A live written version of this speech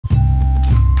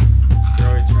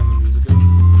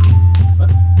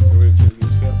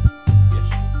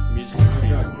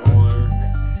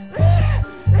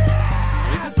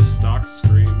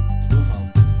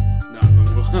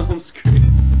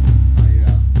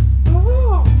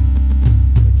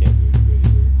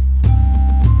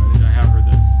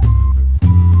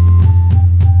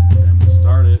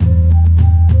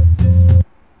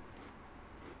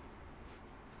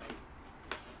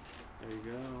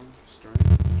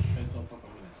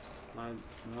I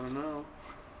don't know.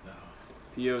 No.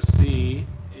 P-O-C-A-H.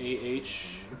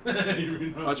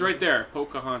 Oh, it's right there.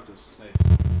 Pocahontas. Nice.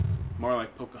 More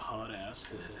like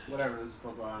Pocahontas. Whatever, this is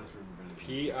Pocahontas for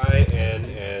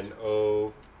P-I-N-N-O.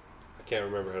 I can't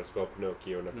remember how to spell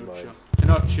Pinocchio. Never mind.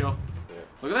 Pinocchio. Yeah.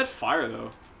 Look at that fire,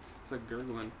 though. It's like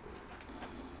gurgling.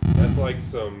 That's like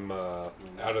some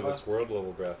out of this world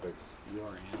level graphics. You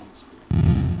are animal spirit.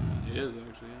 It is,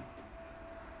 actually, yeah.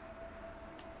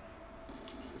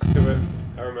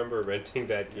 I remember renting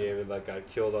that game and like got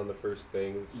killed on the first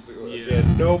thing. Yeah.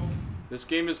 Again, nope. This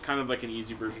game is kind of like an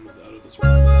easy version of the Out of This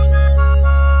World.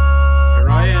 Here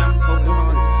I am,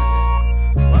 Pocahontas.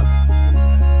 What?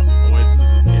 Oh, this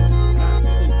is amazing.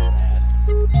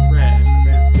 Red.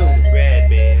 It's still red,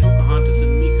 man. Pocahontas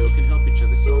and Miko can help each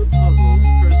other solve puzzles.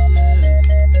 Person.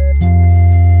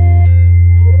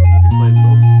 You can play as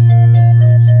both. You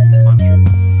can climb trees.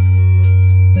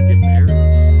 Get berries.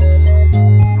 Oh, fuck. I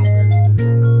don't know berries do.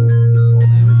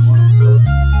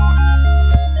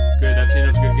 Good, that's a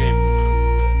good game.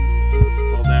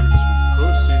 Fall damage is from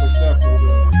pussies. What's up,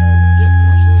 Yeah,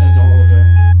 watch this. Don't hold there.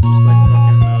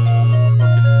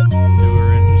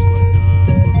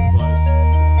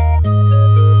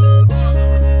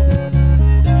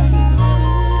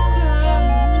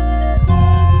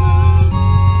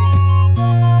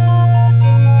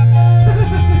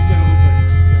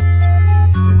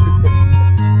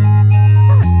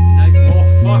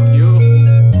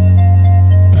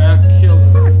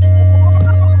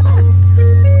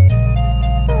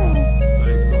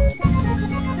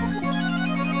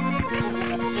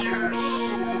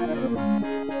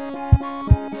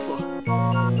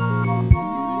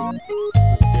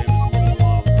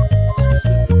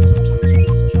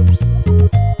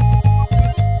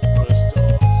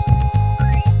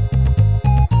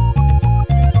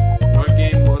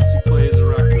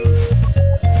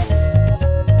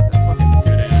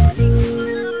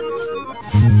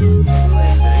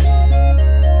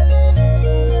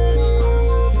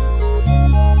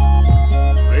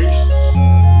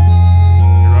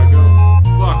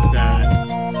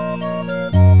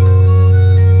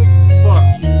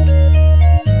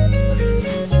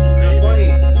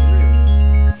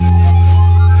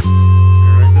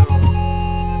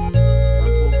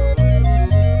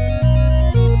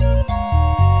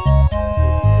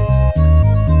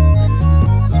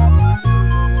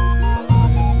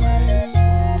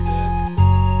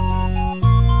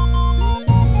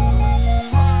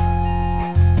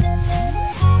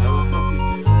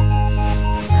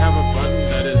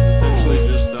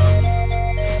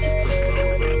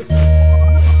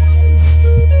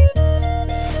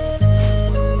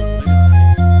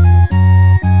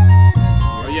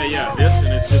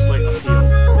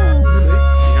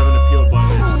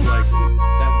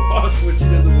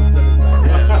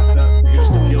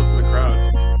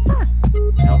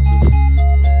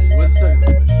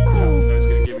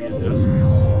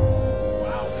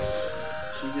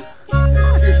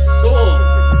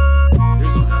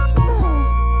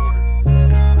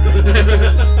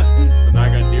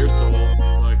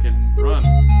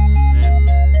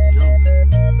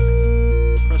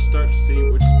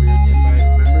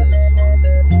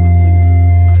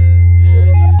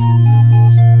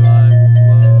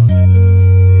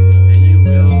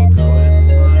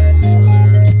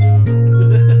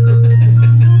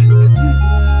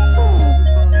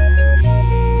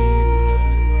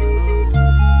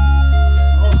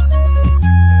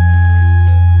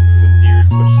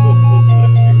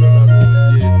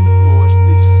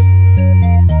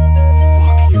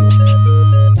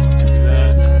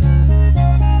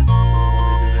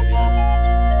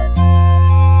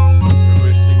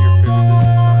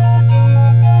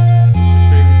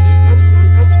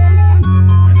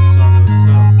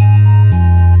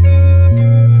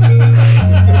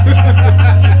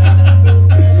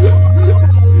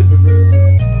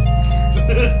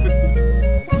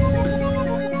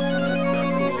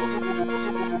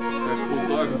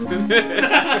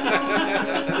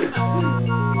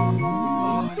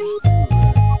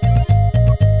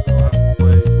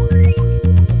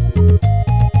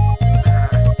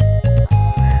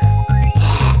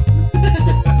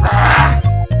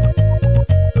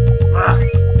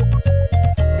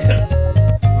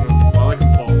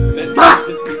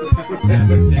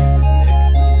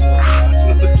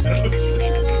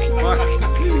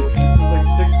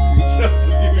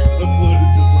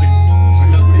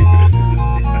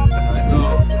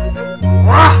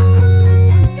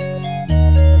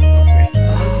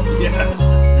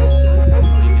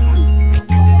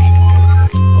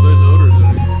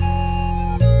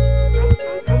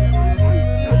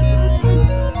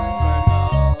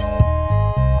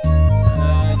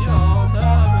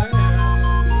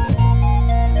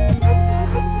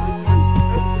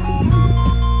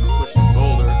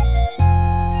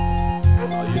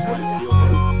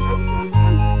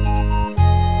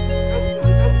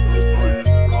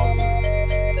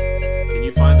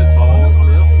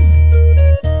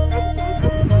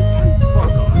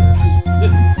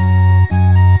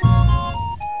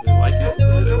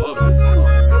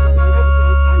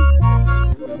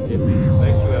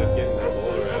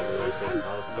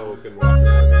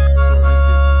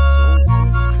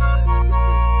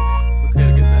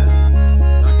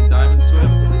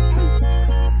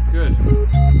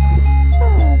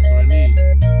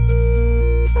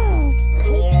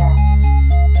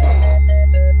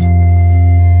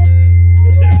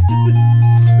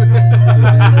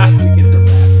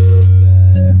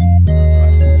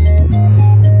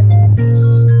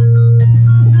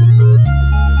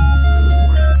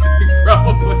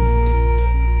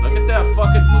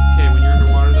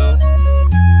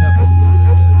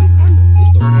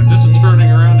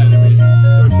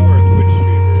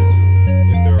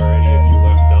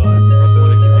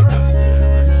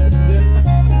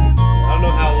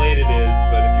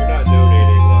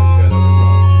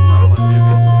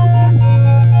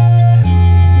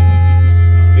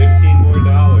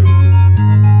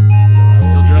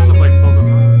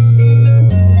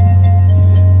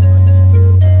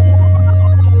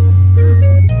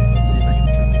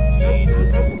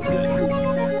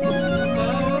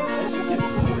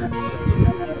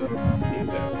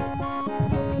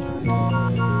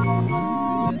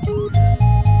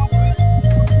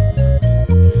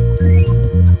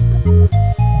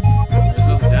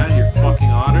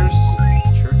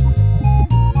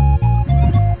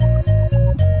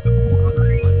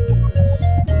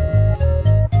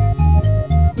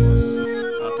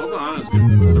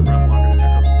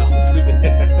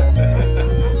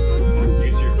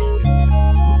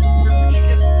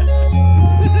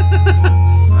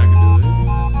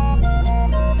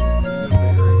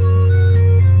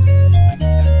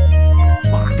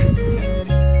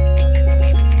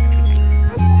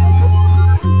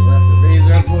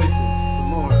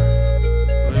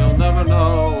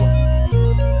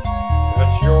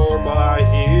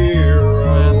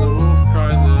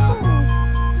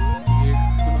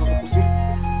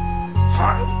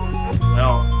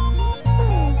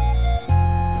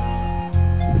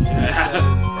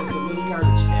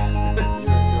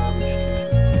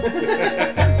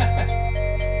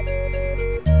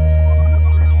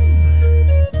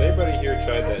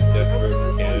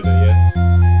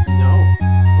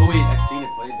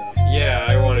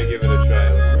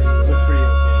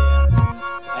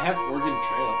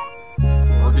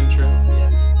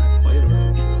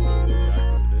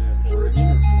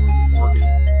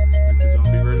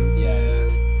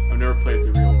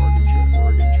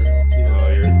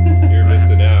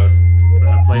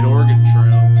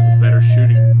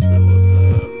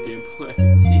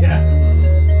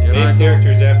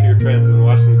 friends and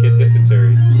watch them get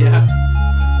dysentery. Yeah.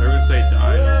 They're gonna say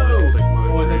die. I was like, it's like Mother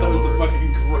Oh, I thought that was the Teresa.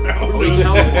 fucking ground. Oh, he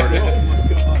teleported.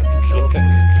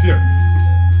 Yeah,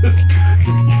 there's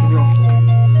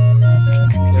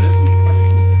some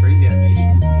fucking crazy animation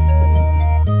in this game.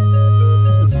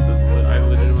 This is the. I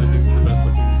legitimately think it's the best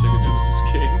looking Sega Genesis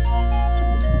game.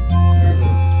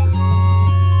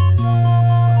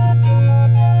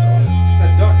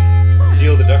 That duck.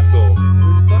 Steal the duck soul.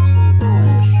 Who's duck souls?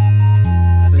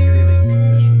 I thought you were gonna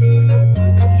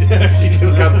eat fish. She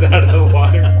just comes out of the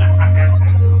water.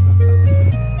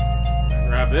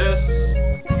 Grab this.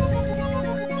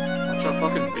 Watch how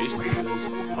fucking based this is.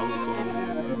 It's a puzzle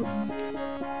solving.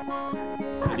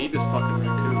 I need this fucking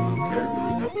raccoon. I don't care.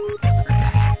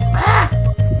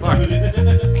 Fuck.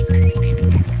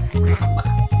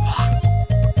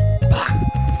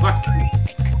 Fuck.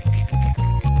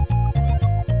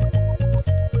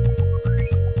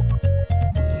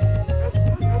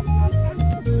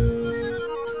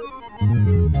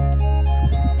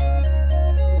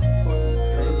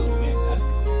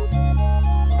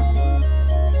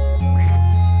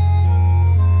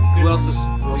 Who else is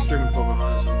streaming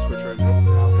Pocahontas on Twitch right now?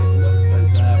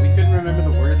 We couldn't remember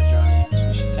the words, Johnny.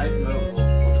 You should type them out.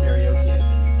 We'll karaoke it.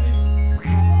 You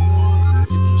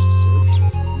can just search.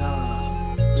 No.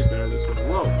 Be better this way.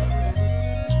 Whoa.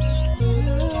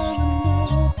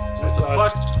 I saw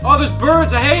Fuck. Oh, there's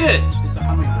birds. I hate it. It's a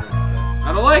hummingbird.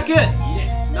 I don't like it. Eat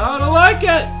it. No, I don't like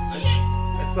it. I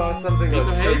saw something People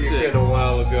on hates Shoryuken it. a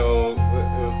while ago.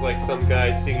 It was like some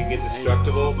guy singing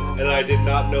Indestructible, and I did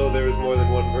not know there was more than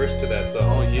one verse to that Oh,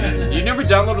 song. you didn't? You never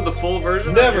downloaded the full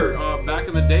version? Never. Back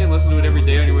in the day, and listened to it every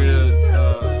day on your way to.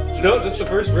 No, just the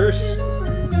first verse.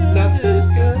 Nothing's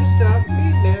gonna stop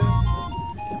me now.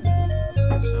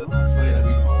 So, It's funny that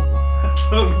we know. That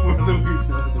sounds more than we know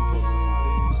the Pokemon.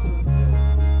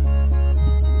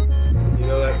 You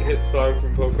know that hit song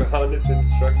from Pocahontas,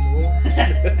 Indestructible?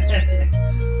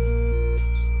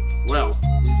 well,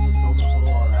 Disney's Pokemon. Oh,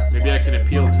 that's maybe I why. can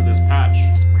appeal to this patch.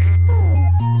 So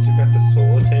you got the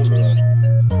soul of Tamara.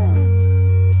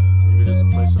 Maybe there's a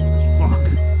place under this. Fuck.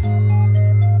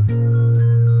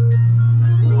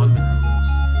 No wonder it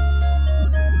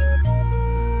is.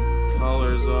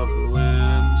 Colors of the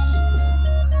wind.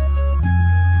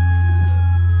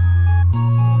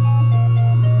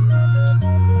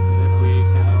 If we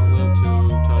cannot live to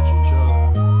touch each other,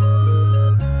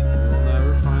 we'll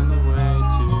never find the way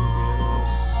to get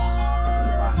us.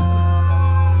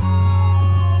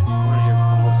 I want to hear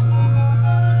false.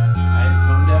 I am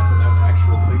tone deaf without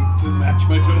actual things to match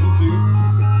my tone to.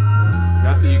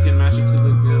 Got that you can match it to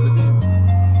the game.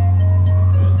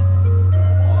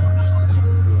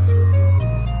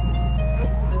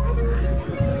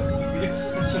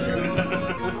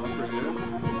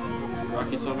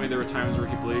 Rocky told me there were times where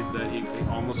he believed that he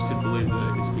almost could believe that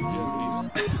I could speak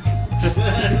Japanese.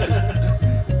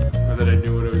 Or that I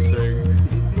knew what I was saying.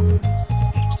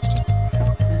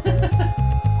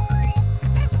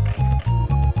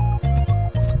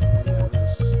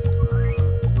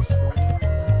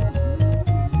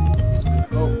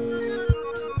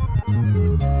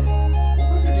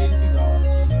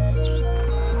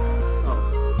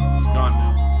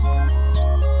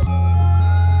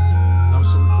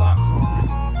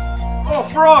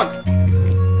 Frog!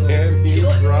 Damn you,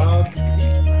 frog.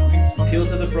 Appeal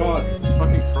to the frog. There's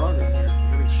fucking frog in here.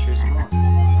 I gotta chase him off.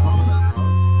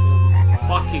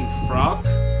 Fucking frog?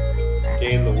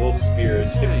 Gain the wolf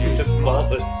spirit. Yeah, You you just maul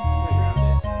it.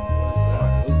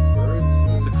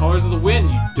 It's the colors of the wind,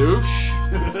 you douche! I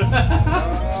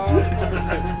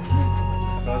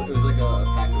thought it was like a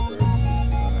pack of birds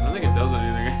feasting on I don't think it does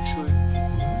anything, actually.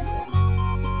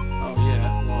 Oh, yeah.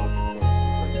 Well,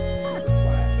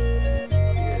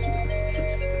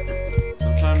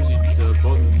 sometimes the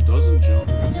boat doesn't jump.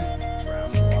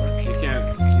 You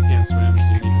can't swim, so you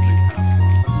need to think past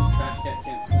one. Trash cat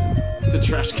can't swim. The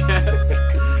trash cat.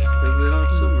 Because they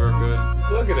don't swim very good.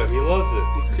 Look at him, he loves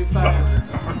He's too fast.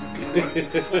 it.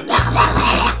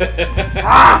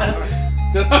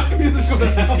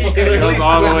 It goes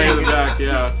all the way to the back,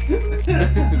 yeah.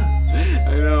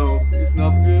 I know. He's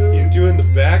not good. He's doing the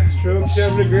backstrokes,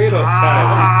 having a great old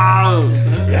time.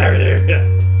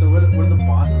 So what are the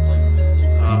bosses like in this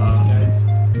game? Guys?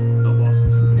 No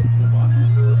bosses. No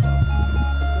bosses? No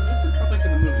bosses. What's the cut like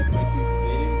in the movie? Vikings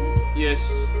invading? Yes.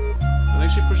 I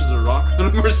think she pushes a rock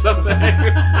on him or something. I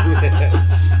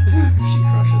She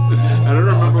crushes them all. don't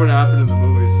remember what happened in the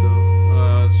movie, so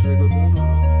should I go down?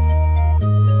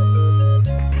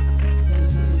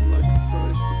 This is like a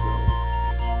place to go.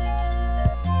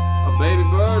 A baby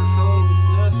bird fell out of his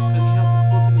nest. Can you help me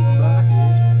put it in the back?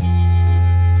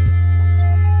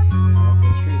 Off the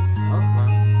trees.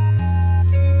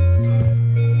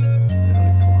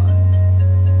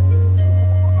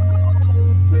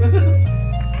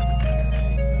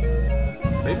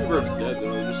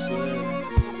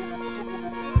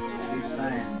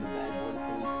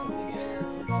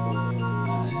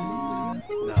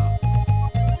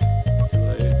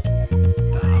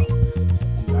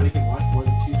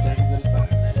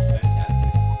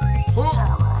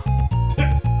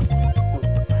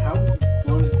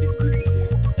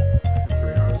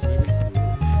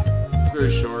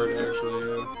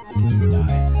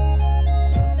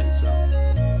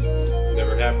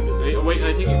 wait,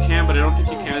 I think you can, but I don't think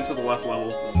you can until the last level.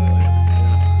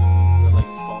 They're like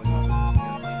falling off the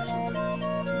airplane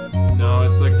or something. No,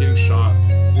 it's like getting shot.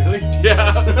 Really?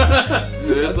 Yeah.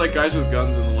 There's like guys with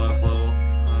guns in the last level.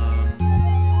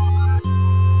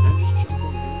 Yeah, just jump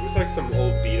over here. There's like some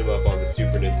old beat 'em up on the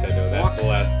Super Nintendo. That's the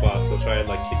last boss. He'll try and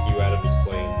like kick you out of his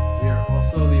plane. We are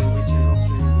also the only channel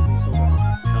streaming Disney's Pokemon.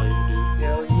 Hell yeah, dude.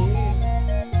 Hell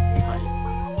yeah. Hi.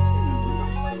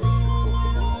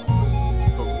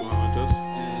 Pokemon Pocahontas.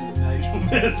 and Nigel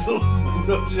Mansell's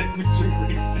Mundo Championship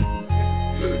Racing.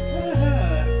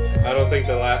 I don't think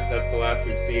that's the last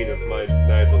we've seen of my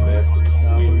Nigel Manson.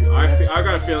 I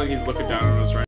got a feeling he's looking down on us right